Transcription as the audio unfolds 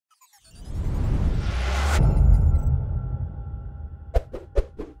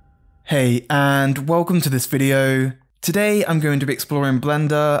Hey, and welcome to this video. Today I'm going to be exploring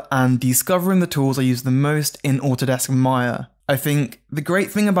Blender and discovering the tools I use the most in Autodesk Maya. I think the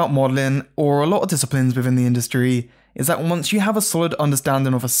great thing about modeling, or a lot of disciplines within the industry, is that once you have a solid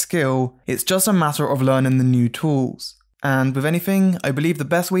understanding of a skill, it's just a matter of learning the new tools. And with anything, I believe the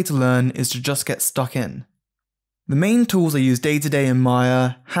best way to learn is to just get stuck in. The main tools I use day to day in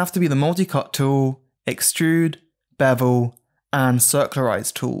Maya have to be the MultiCut Tool, Extrude, Bevel, and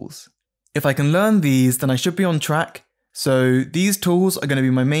Circularize tools. If I can learn these, then I should be on track, so these tools are going to be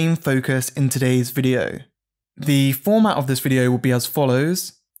my main focus in today's video. The format of this video will be as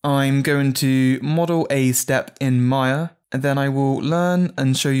follows. I'm going to model a step in Maya, and then I will learn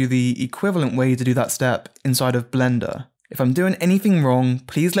and show you the equivalent way to do that step inside of Blender. If I'm doing anything wrong,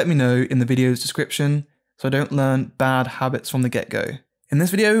 please let me know in the video's description so I don't learn bad habits from the get-go. In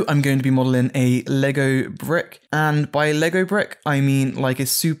this video, I'm going to be modeling a Lego brick, and by Lego brick, I mean like a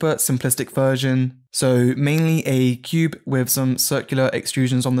super simplistic version, so mainly a cube with some circular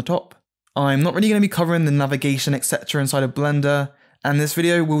extrusions on the top. I'm not really going to be covering the navigation etc. inside of Blender, and this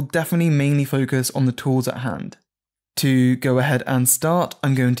video will definitely mainly focus on the tools at hand. To go ahead and start,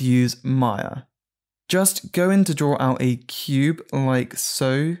 I'm going to use Maya. Just go in to draw out a cube like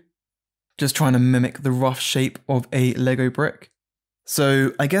so, just trying to mimic the rough shape of a Lego brick.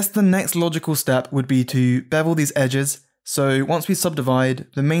 So I guess the next logical step would be to bevel these edges, so once we subdivide,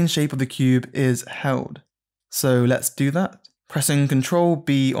 the main shape of the cube is held. So let's do that. Pressing Ctrl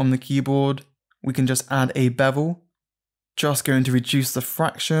B on the keyboard, we can just add a bevel. Just going to reduce the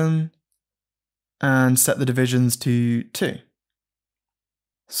fraction and set the divisions to 2.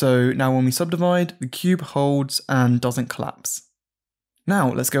 So now when we subdivide, the cube holds and doesn't collapse.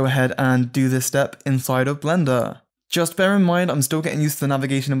 Now let's go ahead and do this step inside of Blender. Just bear in mind I'm still getting used to the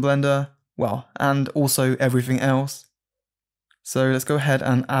navigation in Blender, well, and also everything else. So let's go ahead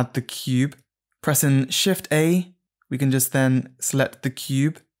and add the cube. Pressing Shift A, we can just then select the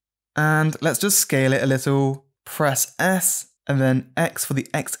cube, and let's just scale it a little. Press S, and then X for the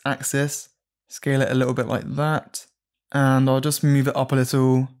X axis. Scale it a little bit like that. And I'll just move it up a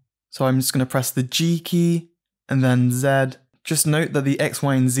little. So I'm just going to press the G key, and then Z. Just note that the X,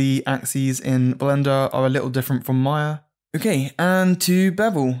 Y, and Z axes in Blender are a little different from Maya. Okay, and to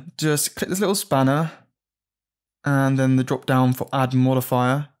bevel, just click this little spanner, and then the drop down for add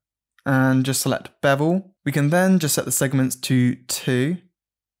modifier, and just select bevel. We can then just set the segments to 2.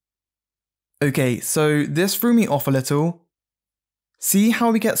 Okay, so this threw me off a little. See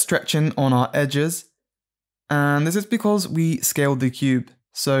how we get stretching on our edges? And this is because we scaled the cube.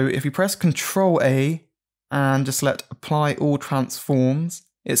 So if we press Ctrl A, and just select apply all transforms,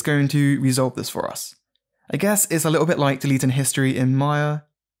 it's going to resolve this for us. I guess it's a little bit like deleting history in Maya.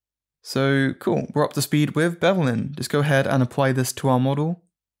 So cool, we're up to speed with beveling. Just go ahead and apply this to our model.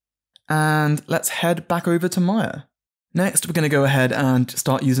 And let's head back over to Maya. Next, we're going to go ahead and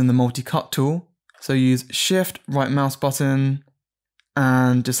start using the MultiCut tool. So use Shift, right mouse button,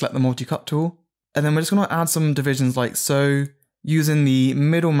 and just select the MultiCut tool. And then we're just going to add some divisions like so, using the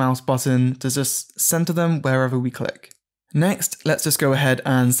middle mouse button to just center them wherever we click. Next, let's just go ahead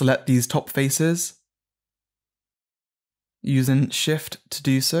and select these top faces, using Shift to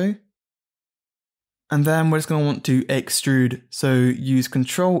do so. And then we're just going to want to extrude, so use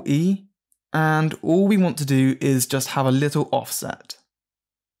Ctrl E, and all we want to do is just have a little offset.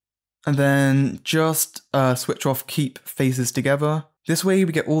 And then just switch off keep faces together. This way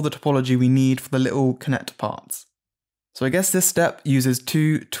we get all the topology we need for the little connect parts. So I guess this step uses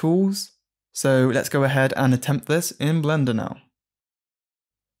 2 tools, so let's go ahead and attempt this in Blender now.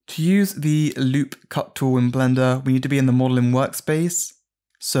 To use the Loop Cut tool in Blender, we need to be in the modeling workspace,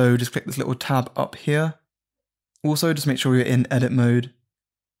 so just click this little tab up here. Also just make sure you're in edit mode.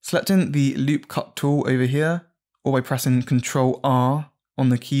 Selecting the Loop Cut tool over here, or by pressing Ctrl R on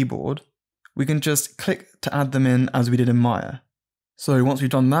the keyboard, we can just click to add them in as we did in Maya. So once we've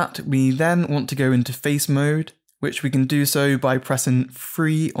done that, we then want to go into face mode, which we can do so by pressing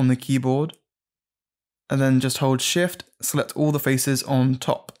 3 on the keyboard, and then just hold Shift, select all the faces on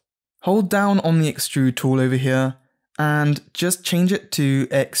top. Hold down on the Extrude tool over here, and just change it to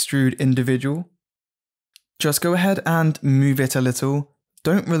Extrude Individual. Just go ahead and move it a little,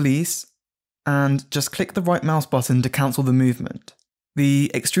 don't release, and just click the right mouse button to cancel the movement. The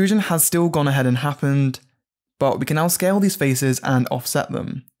extrusion has still gone ahead and happened, but we can now scale these faces and offset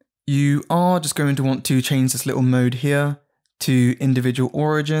them. You are just going to want to change this little mode here to individual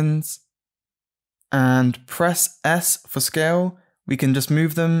origins, and press S for scale. We can just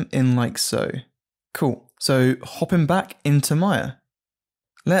move them in like so. Cool, so hopping back into Maya.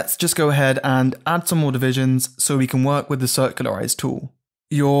 Let's just go ahead and add some more divisions so we can work with the Circularize tool.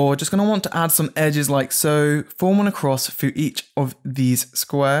 You're just going to want to add some edges like so, form one across through each of these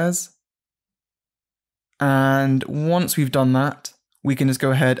squares. And once we've done that, we can just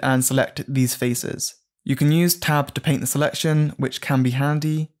go ahead and select these faces. You can use Tab to paint the selection, which can be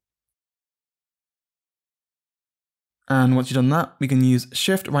handy. And once you've done that, we can use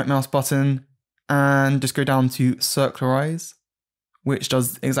Shift right mouse button and just go down to Circularize, which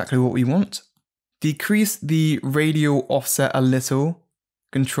does exactly what we want. Decrease the radial offset a little,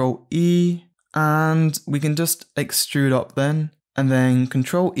 Control E, and we can just extrude up then, and then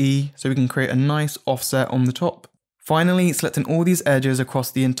Control E so we can create a nice offset on the top. Finally, selecting all these edges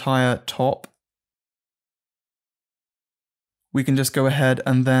across the entire top, we can just go ahead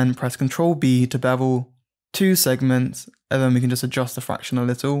and then press Control B to bevel 2 segments, and then we can just adjust the fraction a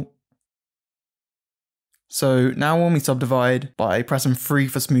little. So now when we subdivide by pressing 3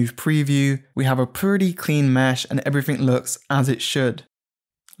 for smooth preview, we have a pretty clean mesh and everything looks as it should.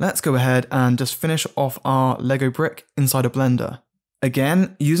 Let's go ahead and just finish off our Lego brick inside of Blender.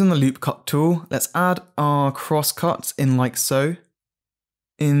 Again, using the MultiCut tool, let's add our cross cuts in like so.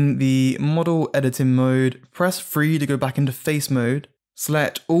 In the model editing mode, press 3 to go back into face mode.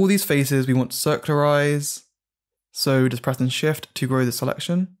 Select all these faces we want to circularize. So just pressing Shift to grow the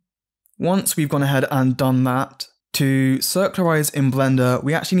selection. Once we've gone ahead and done that, to circularize in Blender,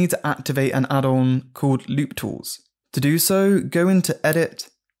 we actually need to activate an add-on called Loop Tools. To do so, go into Edit,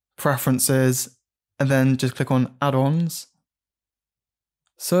 Preferences, and then just click on Add-ons.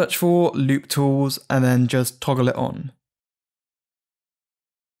 Search for Loop Tools and then just toggle it on.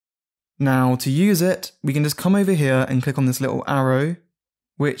 Now to use it, we can just come over here and click on this little arrow,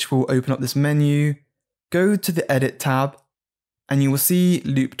 which will open up this menu, go to the Edit tab, and you will see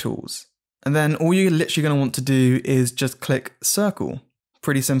Loop Tools. And then all you're literally going to want to do is just click Circle.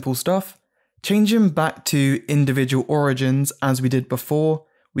 Pretty simple stuff. Changing back to individual origins as we did before,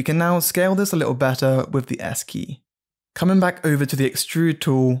 we can now scale this a little better with the S key. Coming back over to the Extrude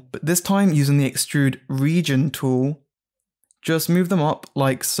tool, but this time using the Extrude Region tool, just move them up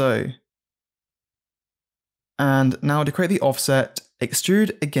like so. And now to create the offset,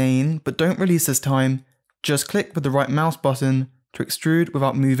 extrude again, but don't release this time, just click with the right mouse button to extrude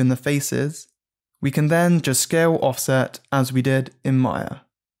without moving the faces. We can then just scale offset as we did in Maya.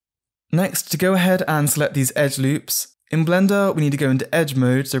 Next, to go ahead and select these edge loops, in Blender we need to go into edge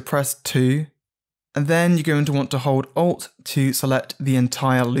mode, so press 2, and then you're going to want to hold Alt to select the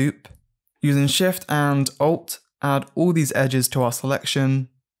entire loop. Using Shift and Alt, add all these edges to our selection,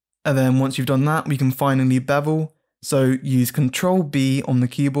 and then once you've done that we can finally bevel, so use Control B on the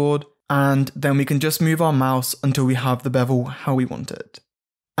keyboard, and then we can just move our mouse until we have the bevel how we want it.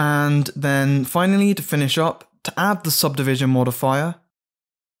 And then finally, to finish up, to add the subdivision modifier,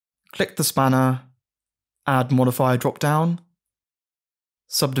 click the spanner, add modifier dropdown,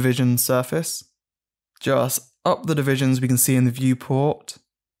 subdivision surface, just up the divisions we can see in the viewport,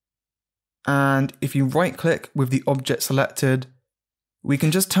 and if you right click with the object selected, we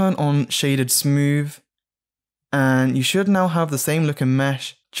can just turn on shaded smooth, and you should now have the same looking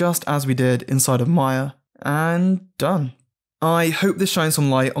mesh just as we did inside of Maya, and done. I hope this shines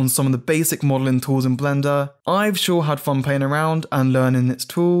some light on some of the basic modeling tools in Blender. I've sure had fun playing around and learning its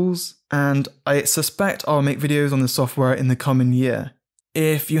tools, and I suspect I'll make videos on this software in the coming year.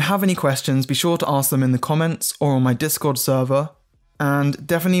 If you have any questions, be sure to ask them in the comments or on my Discord server, and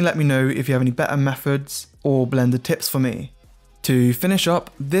definitely let me know if you have any better methods or Blender tips for me. To finish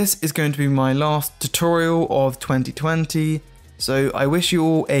up, this is going to be my last tutorial of 2020, so I wish you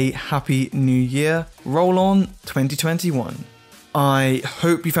all a happy new year. Roll on 2021. I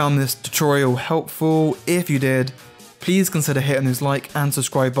hope you found this tutorial helpful. If you did, please consider hitting those like and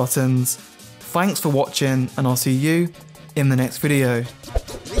subscribe buttons. Thanks for watching, and I'll see you in the next video.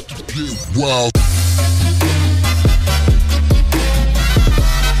 Wow.